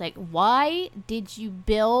quick. It's like, why did you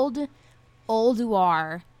build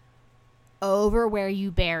Ulduar over where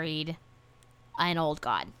you buried an old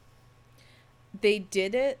god? They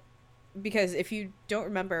did it because, if you don't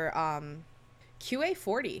remember,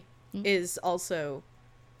 QA40 is also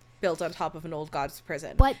built on top of an old god's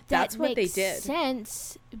prison. But that's what they did. Makes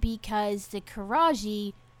sense because the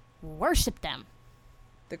Corgi worshipped them.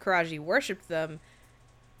 The Corgi worshipped them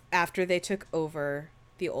after they took over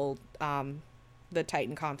the old the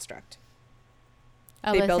Titan construct.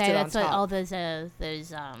 Oh, they built it on that's top. What all those yeah,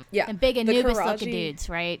 and big Anubis Corgi, looking dudes,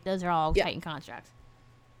 right? Those are all Titan constructs.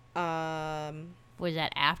 Was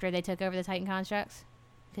that after they took over the Titan constructs?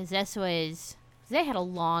 Because they had a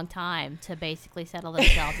long time to basically settle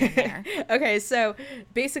themselves in there. Okay, so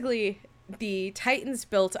basically the Titans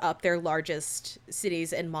built up their largest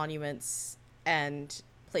cities and monuments and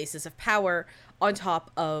places of power on top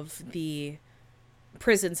of the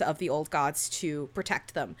prisons of the old gods to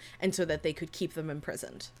protect them, and so that they could keep them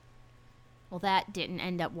imprisoned. Well, that didn't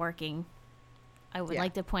end up working. I would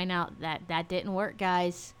like to point out that didn't work,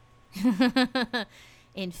 guys.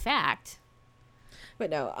 In fact. But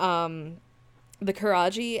no, the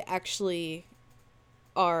Corgi actually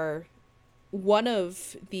are one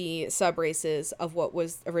of the sub-races of what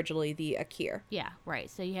was originally the Akir. Yeah, right.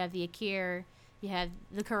 So you have the Akir, you have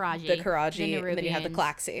the Corgi. The Corgi, and then you have the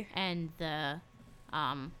Klaxi. And the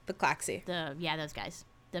Klaxi. Those guys.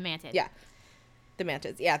 The Mantids. Yeah. The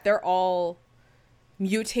Mantids. Yeah, they're all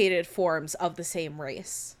mutated forms of the same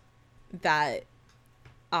race that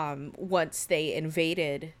once they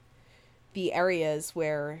invaded the areas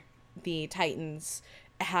where the Titans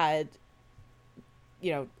had,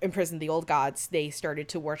 you know, imprisoned the old gods, they started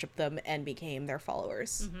to worship them and became their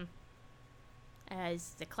followers. Mm-hmm.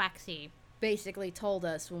 As the Klaxi basically told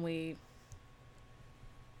us when we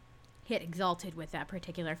hit Exalted with that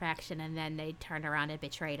particular faction, and then they turned around and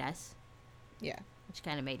betrayed us. Yeah. Which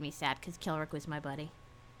kind of made me sad, because Kilrick was my buddy.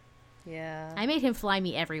 Yeah. I made him fly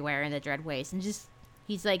me everywhere in the Dread Waste, and just,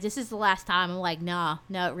 he's like, this is the last time. I'm like, no,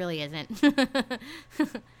 it really isn't.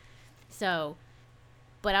 So,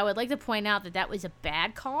 but I would like to point out that was a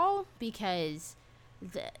bad call, because,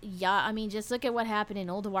 just look at what happened in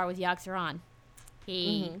Ulduar with Yogg-Saron.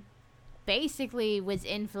 He basically was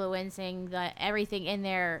influencing everything in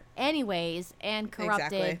there anyways, and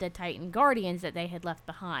corrupted the Titan Guardians that they had left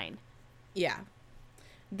behind. Yeah.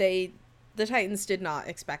 The Titans did not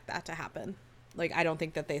expect that to happen. Like, I don't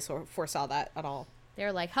think that they foresaw that at all.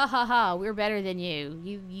 They're like, ha ha ha, we're better than you.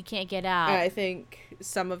 You can't get out. And I think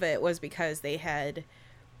some of it was because they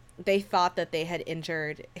thought that they had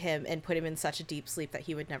injured him and put him in such a deep sleep that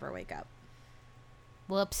he would never wake up.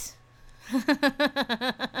 Whoops.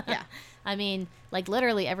 Yeah. I mean, like,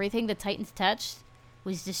 literally everything the Titans touched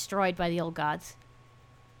was destroyed by the old gods.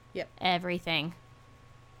 Yep. Everything.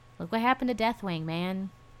 Look what happened to Deathwing, man.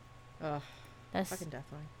 Ugh. That's fucking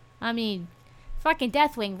Deathwing. I mean, fucking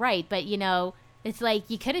Deathwing, right, but, It's like,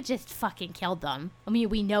 you could have just fucking killed them. I mean,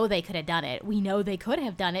 we know they could have done it. We know they could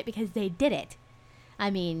have done it because they did it. I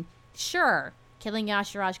mean, sure, killing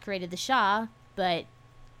Yasharaj created the Shah, but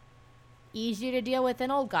easier to deal with than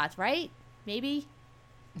Old Goth, right? Maybe?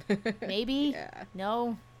 Maybe? Yeah.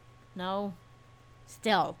 No.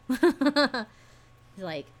 Still. It's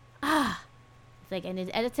like, It's like, and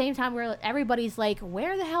at the same time, where everybody's like,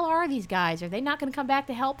 where the hell are these guys? Are they not going to come back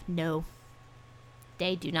to help? No.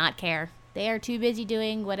 They do not care. They are too busy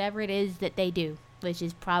doing whatever it is that they do, which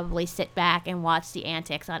is probably sit back and watch the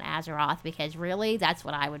antics on Azeroth, because really, that's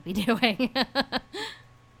what I would be doing.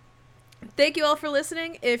 Thank you all for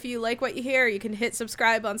listening. If you like what you hear, you can hit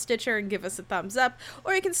subscribe on Stitcher and give us a thumbs up,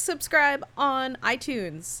 or you can subscribe on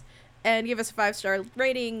iTunes and give us a 5-star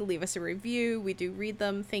rating, leave us a review. We do read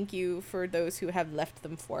them. Thank you for those who have left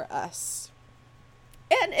them for us.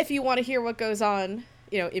 And if you want to hear what goes on,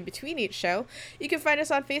 in between each show, you can find us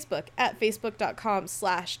on Facebook at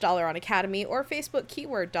facebook.com/DollarOnAcademy or Facebook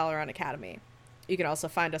keyword $OnAcademy. You can also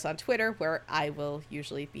find us on Twitter, where I will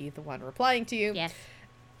usually be the one replying to you. Yes.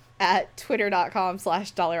 At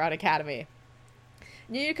twitter.com/DollarOnAcademy.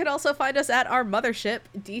 You can also find us at our mothership,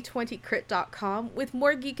 d20crit.com, with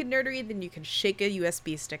more geek and nerdery than you can shake a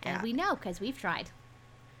USB stick at. And we know, because we've tried.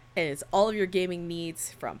 And it's all of your gaming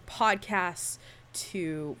needs, from podcasts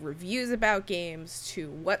to reviews about games, to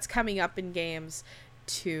what's coming up in games,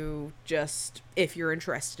 to just if you're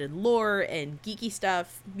interested in lore and geeky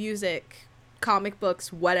stuff, music, comic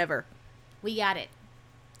books, whatever. We got it.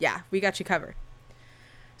 Yeah, we got you covered.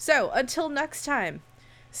 So, until next time,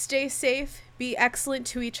 stay safe, be excellent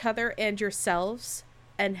to each other and yourselves,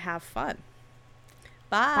 and have fun.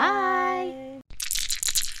 Bye.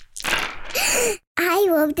 Bye. I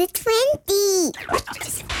rolled a 20.